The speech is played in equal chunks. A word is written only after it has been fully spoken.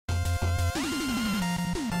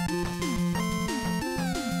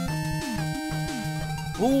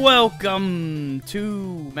Welcome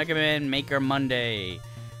to Mega Man Maker Monday,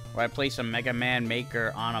 where I play some Mega Man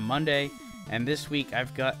Maker on a Monday. And this week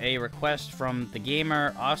I've got a request from the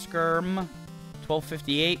gamer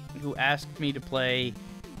Oscarm1258, who asked me to play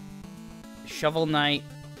Shovel Knight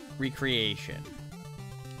Recreation.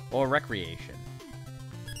 Or Recreation.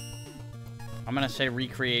 I'm gonna say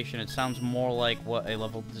Recreation. It sounds more like what a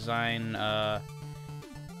level design,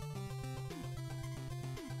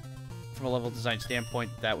 from a level design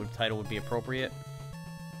standpoint, that title would be appropriate.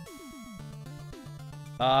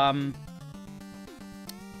 Alright,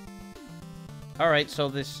 so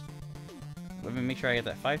this... Let me make sure I get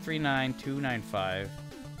that. 539295.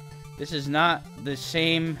 This is not the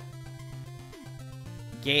same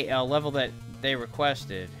level that they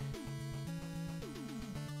requested.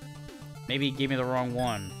 Maybe he gave me the wrong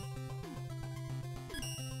one.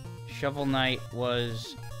 Shovel Knight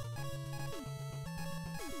was...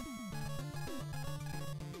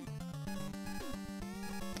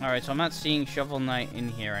 Alright, so I'm not seeing Shovel Knight in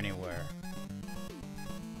here anywhere.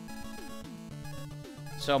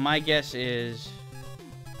 So my guess is...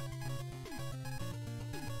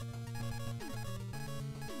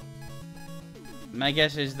 My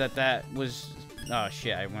guess is that that was... Oh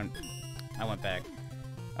shit, I went back.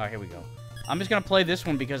 Oh, here we go. I'm just gonna play this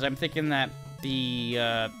one because I'm thinking that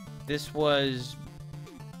the, this was...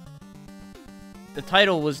 The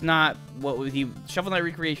title was not what he... Shovel Knight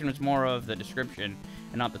Recreation was more of the description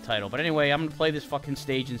and not the title. But anyway, I'm gonna play this fucking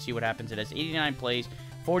stage and see what happens. It has 89 plays,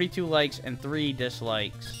 42 likes, and 3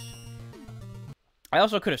 dislikes. I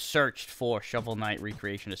also could have searched for Shovel Knight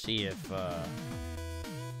Recreation to see if, I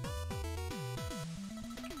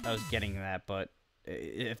was getting that, but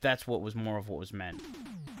if that's what was more of what was meant.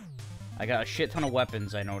 I got a shit ton of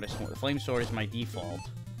weapons, I noticed. The Flame Sword is my default.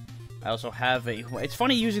 I also have a... It's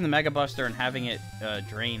funny using the Mega Buster and having it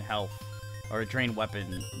drain health, or drain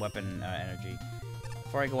weapon energy.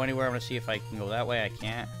 Before I go anywhere, I'm gonna see if I can go that way. I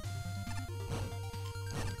can't.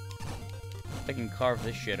 I can carve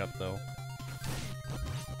this shit up, though.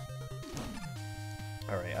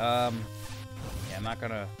 Alright, yeah, I'm not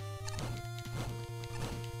gonna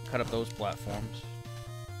cut up those platforms.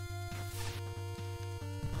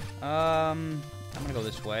 I'm gonna go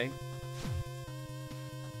this way.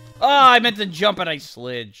 Oh, I meant to jump and I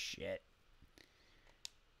slid. Shit.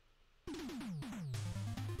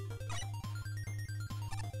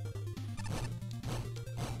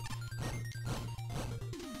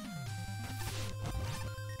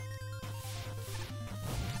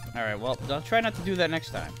 Alright, well, I'll try not to do that next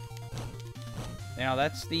time. You know,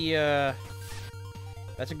 that's the,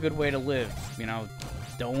 that's a good way to live. You know,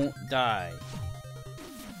 don't die.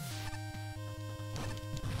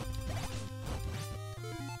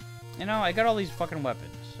 You know, I got all these fucking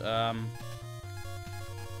weapons. I don't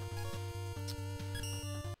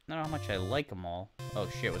know how much I like them all. Oh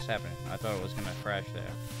shit, what's happening? I thought it was gonna crash there.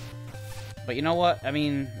 But you know what? I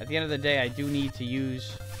mean, at the end of the day, I do need to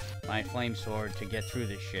use my Flame Sword to get through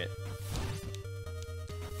this shit.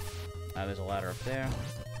 There's a ladder up there.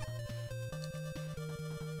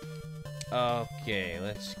 Okay,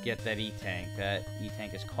 let's get that E-Tank. That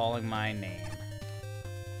E-Tank is calling my name.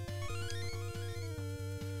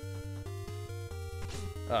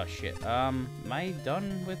 Oh shit. Am I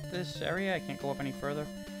done with this area? I can't go up any further.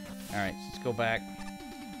 Alright, let's go back.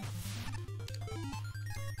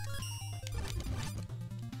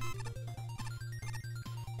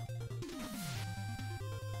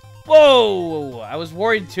 Whoa! I was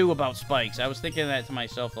worried too about spikes. I was thinking that to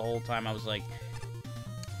myself the whole time. I was like,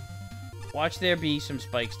 watch there be some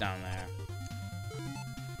spikes down there.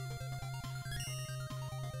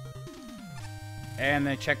 And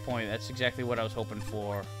the checkpoint, that's exactly what I was hoping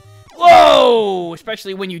for. Whoa!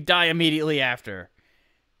 Especially when you die immediately after.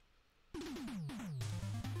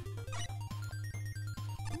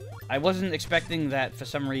 I wasn't expecting that for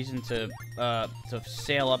some reason to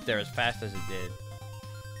sail up there as fast as it did.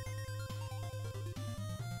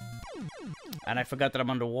 And I forgot that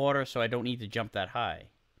I'm underwater, so I don't need to jump that high.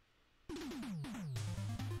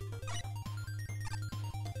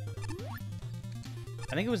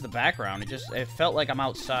 I think it was the background. It felt like I'm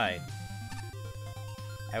outside.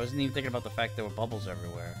 I wasn't even thinking about the fact there were bubbles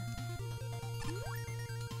everywhere.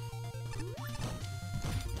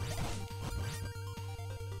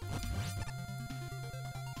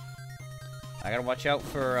 I gotta watch out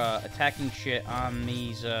for attacking shit on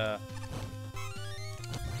these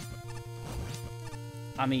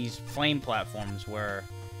flame platforms where,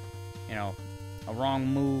 you know, a wrong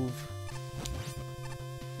move,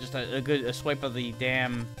 just a swipe of the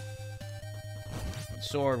damn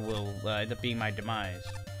sword will end up being my demise.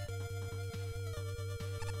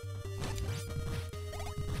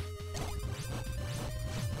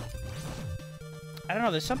 I don't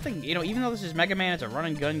know, there's something, you know, even though this is Mega Man, it's a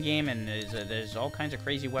run-and-gun game, and there's all kinds of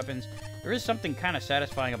crazy weapons, there is something kind of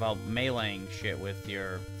satisfying about meleeing shit with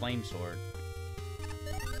your flame sword.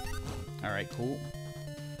 Alright, cool.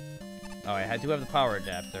 Oh, I do have the power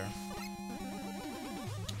adapter.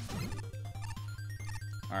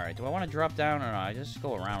 Alright, do I want to drop down or not? I just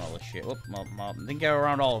go around all this shit. Whoop, well, didn't get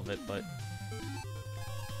around all of it, but...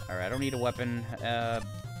 Alright, I don't need a weapon.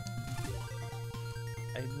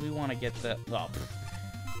 We want to get the... Oh,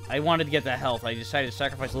 I wanted to get that health. I decided to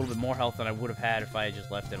sacrifice a little bit more health than I would have had if I had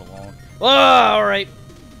just left it alone. Oh, alright!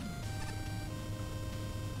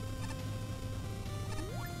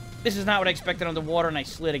 This is not what I expected underwater, and I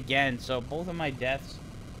slid again. So both of my deaths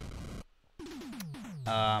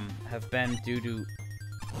have been due to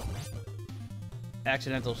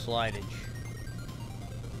accidental slidage.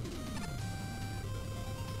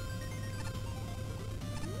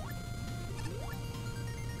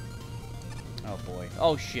 Oh boy.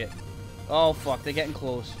 Oh shit. Oh fuck, they're getting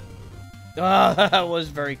close. Ah, that was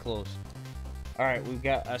very close. Alright, we've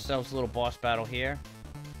got ourselves a little boss battle here.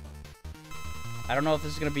 I don't know if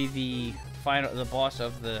this is gonna be the final boss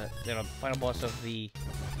of the final boss of the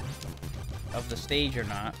stage or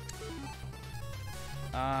not.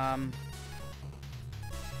 Yeah,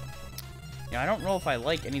 I don't know if I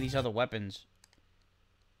like any of these other weapons.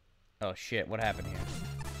 Oh shit, what happened here?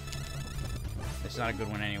 It's not a good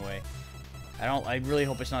one anyway. I really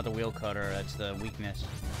hope it's not the wheel cutter. That's the weakness.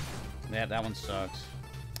 Yeah, that one sucks.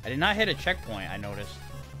 I did not hit a checkpoint, I noticed.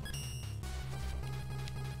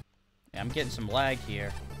 Yeah, I'm getting some lag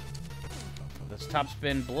here. This top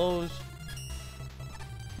spin blows.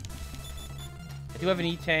 I do have an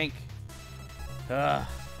E-tank. Ugh.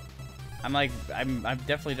 I'm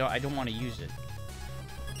definitely I don't want to use it.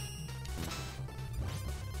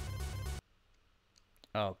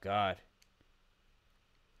 Oh god.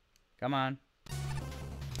 Come on.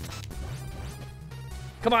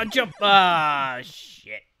 Come on, jump! Ah,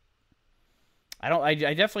 shit. I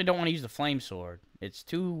definitely don't want to use the flame sword. It's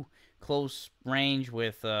too close range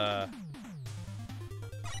with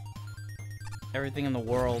everything in the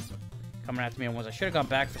world coming after me at once. I should have gone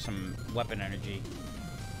back for some weapon energy.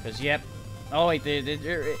 Because, yep. Oh, wait,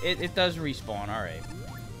 it does respawn. Alright.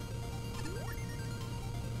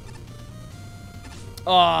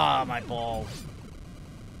 Oh, my balls.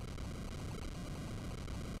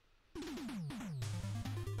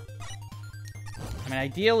 I mean,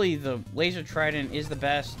 ideally, the laser trident is the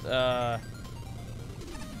best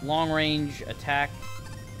long-range attack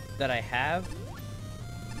that I have.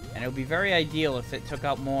 And it would be very ideal if it took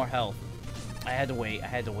out more health. I had to wait. I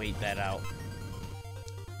had to wait that out.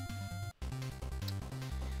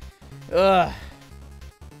 Ugh.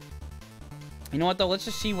 You know what, though? Let's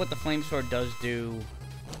just see what the flame sword does do.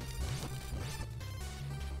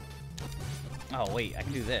 Oh, wait. I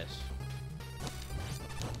can do this.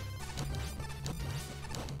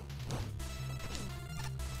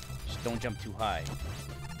 Just don't jump too high.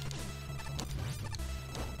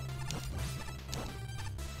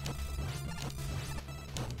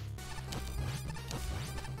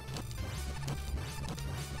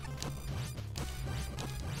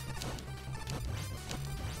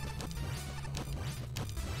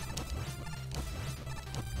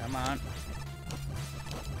 Come on.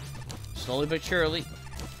 Slowly but surely.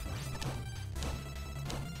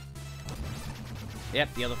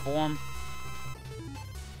 Yep, the other form.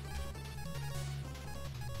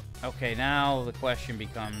 Okay, now the question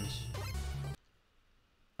becomes...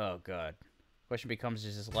 Oh, God. Question becomes,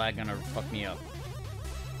 is this lag gonna fuck me up?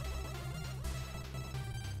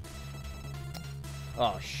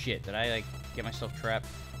 Oh, shit. Did I, like, get myself trapped?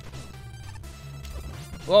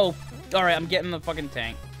 Whoa! Alright, I'm getting the fucking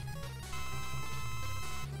tank.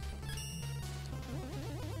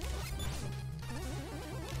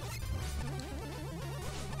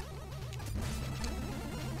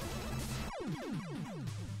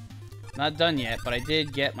 Not done yet, but I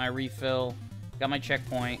did get my refill. Got my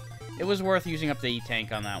checkpoint. It was worth using up the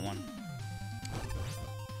E-tank on that one.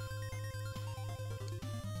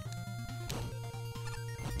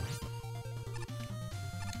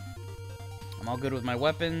 I'm all good with my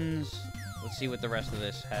weapons. Let's see what the rest of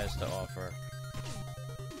this has to offer.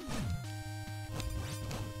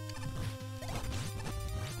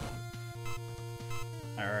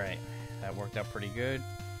 Alright, that worked out pretty good.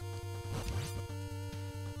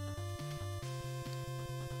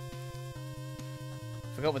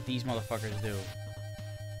 Forgot what these motherfuckers do.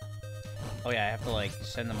 Oh yeah, I have to, like,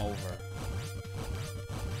 send them over.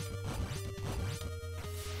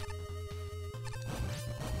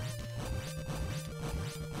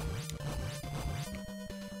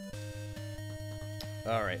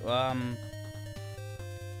 Alright,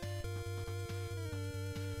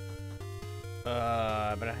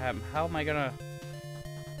 But I have... How am I gonna...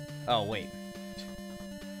 Oh, wait.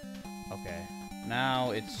 Okay.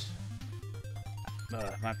 Now it's... I'm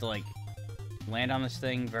gonna have to, like, land on this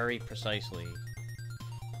thing very precisely.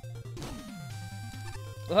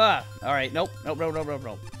 Ah! Alright, nope. Nope, nope, nope, nope,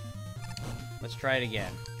 nope. Let's try it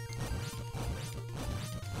again.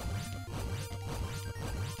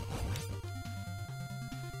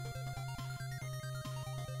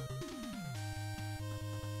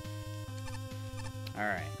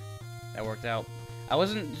 Alright. That worked out. I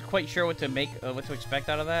wasn't quite sure what to expect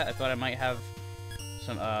out of that. I thought I might have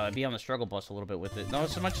some, be on the struggle bus a little bit with it. Not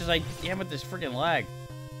so much as I am with this freaking lag.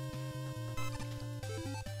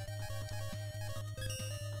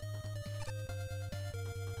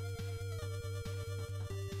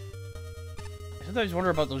 I sometimes wonder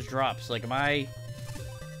about those drops. Like, am I...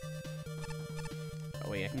 Oh,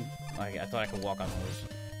 wait, I can... I thought I could walk on those.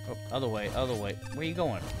 Oh, other way, other way. Where are you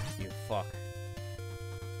going? You fuck.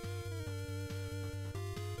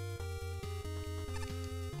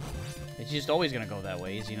 He's just always gonna go that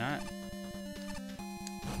way, is he not?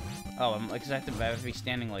 Oh, because I have to be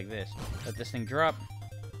standing like this. Let this thing drop.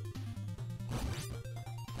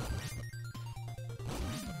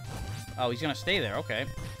 Oh, he's gonna stay there, okay.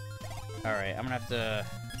 Alright, I'm gonna have to...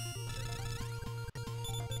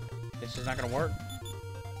 This is not gonna work?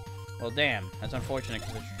 Well, damn. That's unfortunate,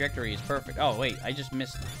 because the trajectory is perfect. Oh, wait, I just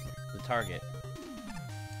missed the target.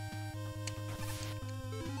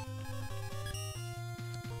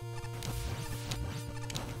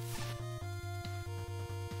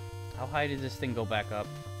 How high did this thing go back up?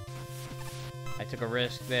 I took a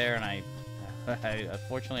risk there, and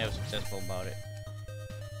unfortunately, I was successful about it.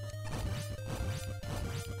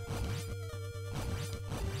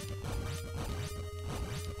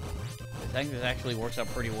 I think this actually works out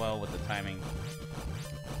pretty well with the timing.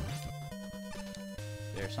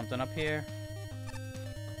 Is there something up here?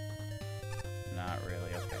 Not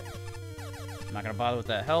really, okay. I'm not gonna bother with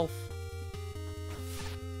that health.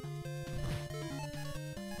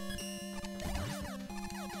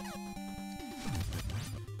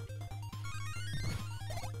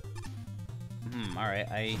 Alright,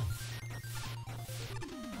 I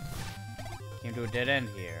came to a dead end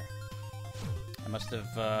here. I must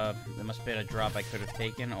have, there must have been a drop I could have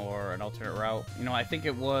taken, or an alternate route. You know, I think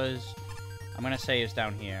it was, I'm gonna say it's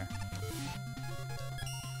down here.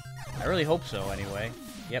 I really hope so, anyway.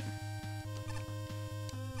 Yep.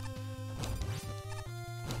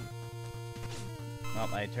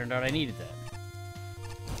 Well, it turned out I needed that.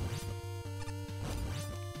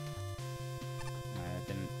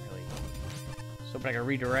 So, but I can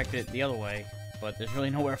redirect it the other way, but there's really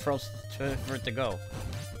nowhere for it to go.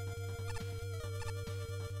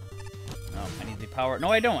 Oh, I need the power. No,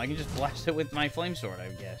 I don't. I can just blast it with my flame sword, I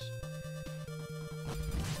guess.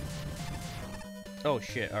 Oh,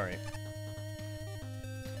 shit. Alright.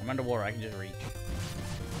 I'm underwater. I can just reach.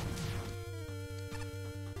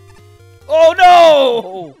 Oh,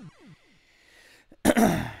 no!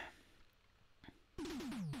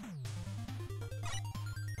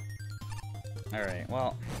 Alright,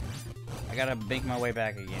 well, I gotta make my way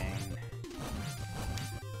back again.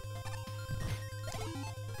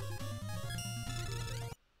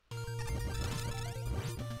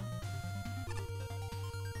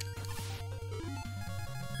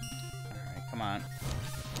 Alright, come on.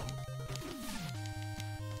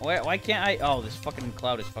 Why can't I? Oh, this fucking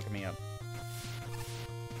cloud is fucking me up.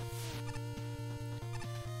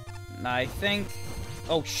 Now, I think...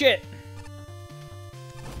 Oh, shit!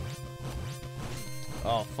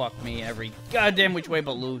 Oh, fuck me every goddamn which way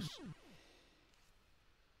but loose.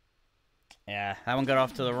 Yeah, that one got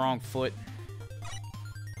off to the wrong foot.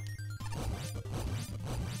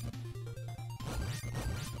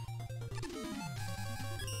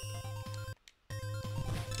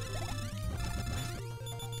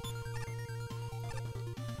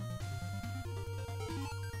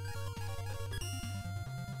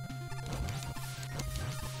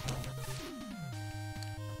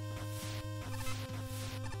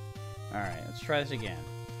 Alright, let's try this again.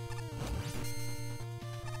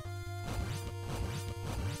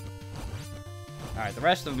 Alright, the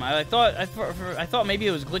rest of them, I thought maybe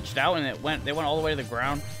it was glitched out and they went all the way to the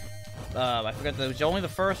ground. I forgot that it was only the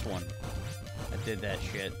first one that did that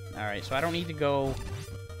shit. Alright, so I don't need to go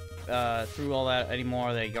through all that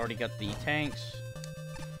anymore. They already got the tanks.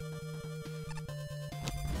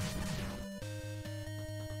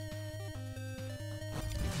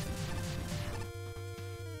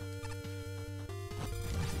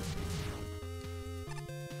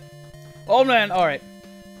 Oh man, alright.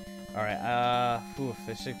 Alright, oof,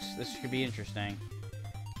 this could be interesting.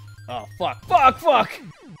 Oh, fuck.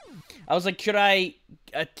 I was like, should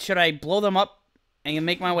I blow them up and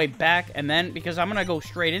make my way back, and then, because I'm gonna go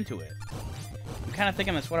straight into it. I'm kind of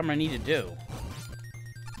thinking that's what I'm gonna need to do.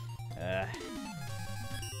 I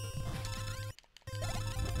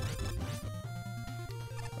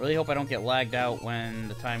really hope I don't get lagged out when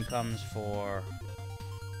the time comes for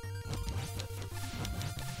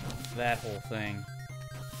that whole thing.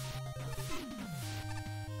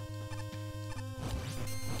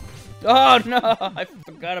 Oh no! I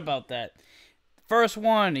forgot about that. First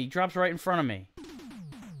one, he drops right in front of me.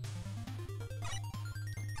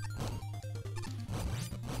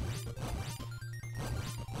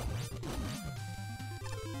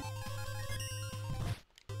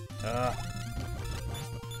 I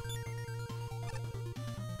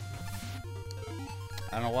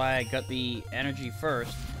don't know why I got the energy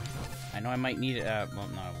first. I know I might need it. Well,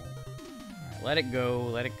 no, I won't. Alright, let it go,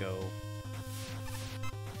 let it go.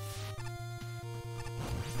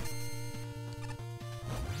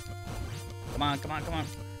 Come on, come on, come on.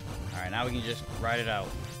 Alright, now we can just ride it out.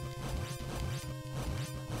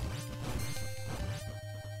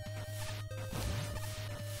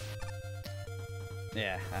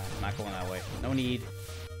 Yeah, I'm not going that way. No need.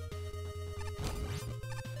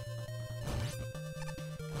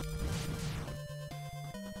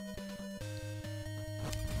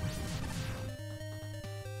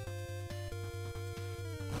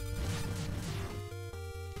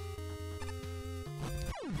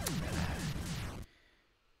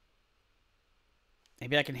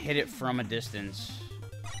 Maybe I can hit it from a distance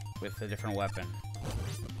with a different weapon.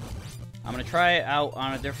 I'm gonna try it out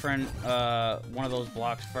on a different, one of those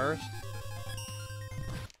blocks first.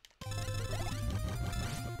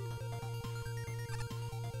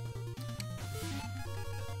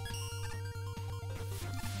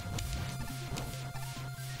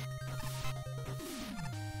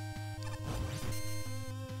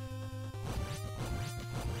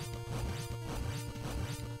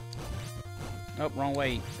 Oh, wrong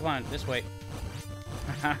way. Come on, this way.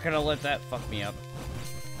 I'm not gonna let that fuck me up.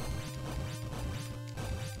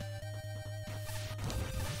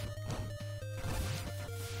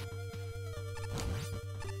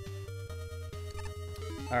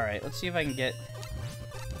 Alright, let's see if I can get...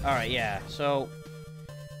 Alright, yeah, so...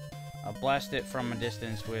 I'll blast it from a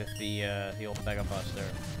distance with the old Mega Buster.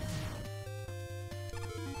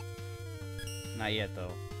 Not yet,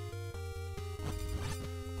 though.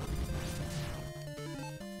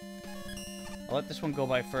 I'll let this one go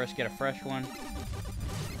by first, get a fresh one.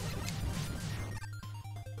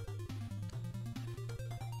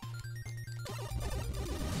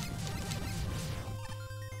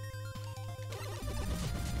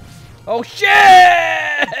 Oh shit!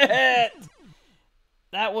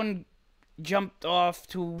 That one jumped off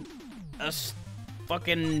to a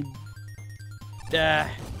fucking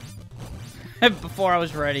before I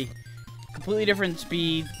was ready. Completely different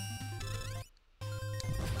speed.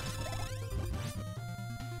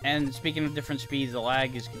 And speaking of different speeds, the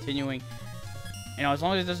lag is continuing. You know, as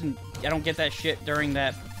long as it doesn't, I don't get that shit during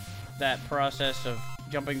that process of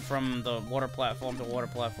jumping from the water platform to water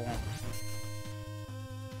platform.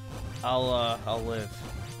 I'll live.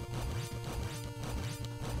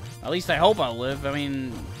 At least I hope I'll live. I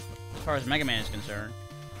mean, as far as Mega Man is concerned.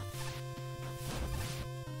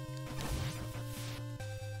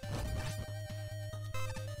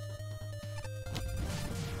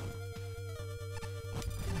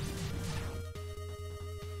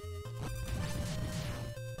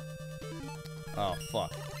 Oh,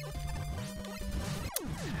 fuck.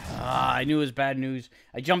 Ah, I knew it was bad news.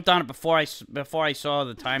 I jumped on it before I saw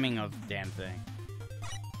the timing of the damn thing.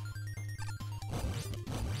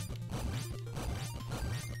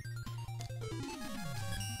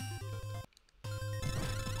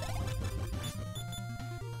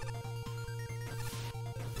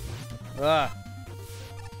 Ah.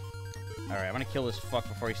 Alright, I'm gonna kill this fuck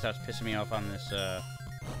before he starts pissing me off on this,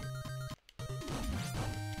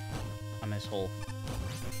 whole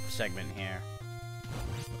segment here.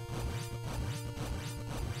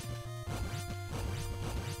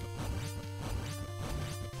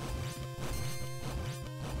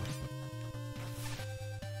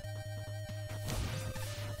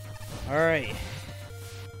 All right.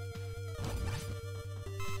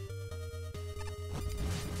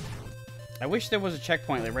 I wish there was a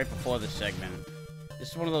checkpoint like right before this segment. This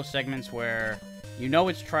is one of those segments where you know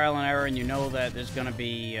it's trial and error and you know that there's gonna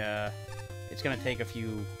be it's gonna take a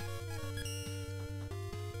few,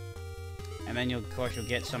 and then of course you'll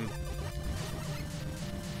get some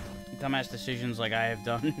dumbass decisions like I have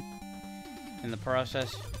done in the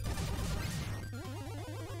process.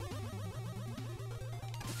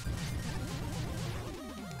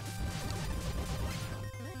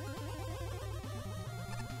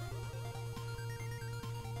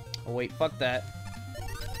 Oh, wait, fuck that.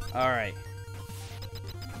 Alright.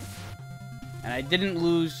 And I didn't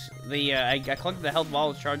lose the, I collected the health while I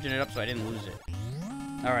was charging it up, so I didn't lose it.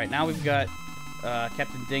 Alright, now we've got,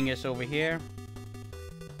 Captain Dingus over here.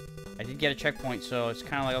 I did get a checkpoint, so it's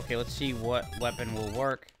kind of like, okay, let's see what weapon will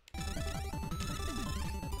work.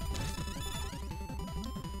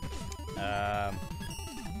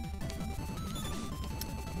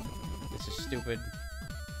 This is stupid.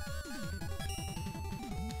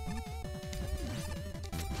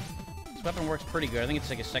 This weapon works pretty good. I think it's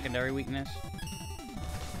like a secondary weakness.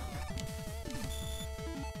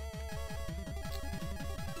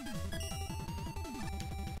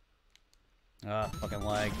 Fucking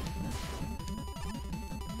lag.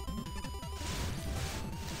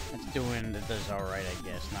 It does alright, I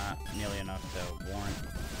guess. Not nearly enough to warrant.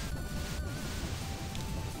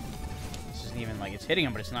 This isn't even like, it's hitting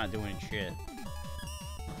him, but it's not doing shit.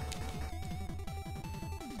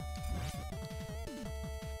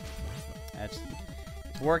 It's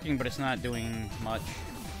working, but it's not doing much.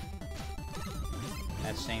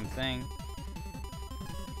 That same thing.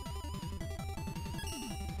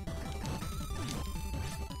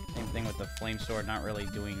 Same thing with the flame sword, not really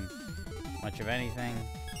doing much of anything.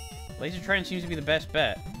 Laser Trident seems to be the best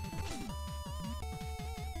bet.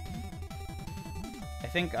 I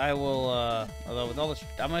think I will, although with all this,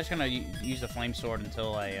 I'm just gonna use the flame sword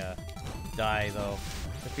until I, die, though.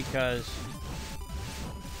 Just because...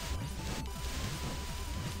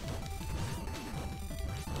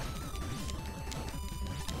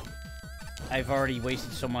 I've already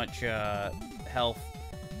wasted so much, health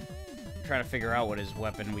trying to figure out what his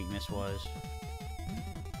weapon weakness was.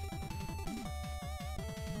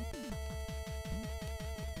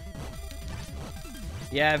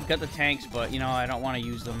 Yeah, I've got the tanks, but, you know, I don't want to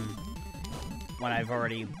use them when I've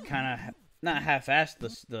already kind of, not half-assed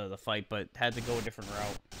the fight, but had to go a different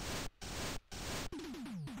route.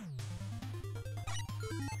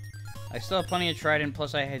 I still have plenty of Trident,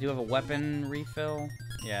 plus I do have a weapon refill.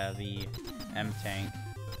 Yeah, the M-Tank.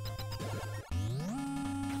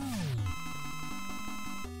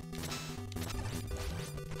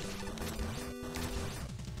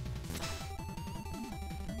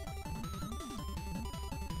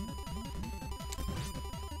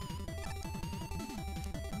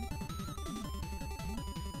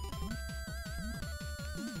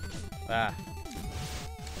 Ah.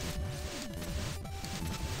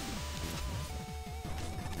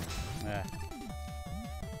 Yeah.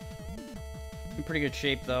 In pretty good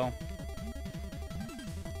shape, though.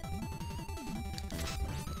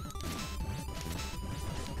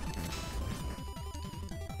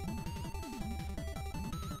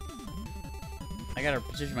 I gotta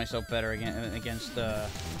position myself better against that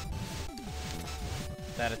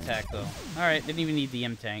attack, though. Alright, didn't even need the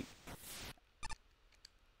M-Tank.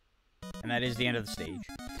 And that is the end of the stage.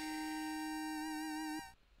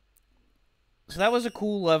 So that was a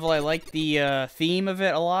cool level. I liked the theme of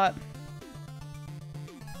it a lot.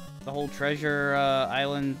 The whole treasure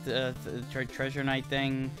island, treasure night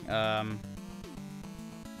thing. I'm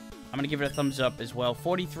gonna give it a thumbs up as well.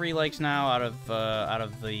 43 likes now out of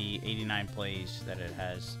the 89 plays that it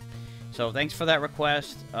has. So thanks for that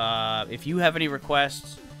request. If you have any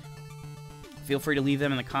requests, feel free to leave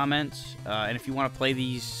them in the comments. And if you want to play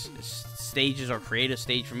these stages or create a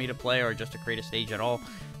stage for me to play, or just to create a stage at all,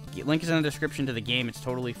 link is in the description to the game. It's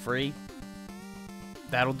totally free.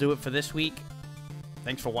 That'll do it for this week.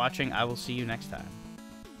 Thanks for watching. I will see you next time.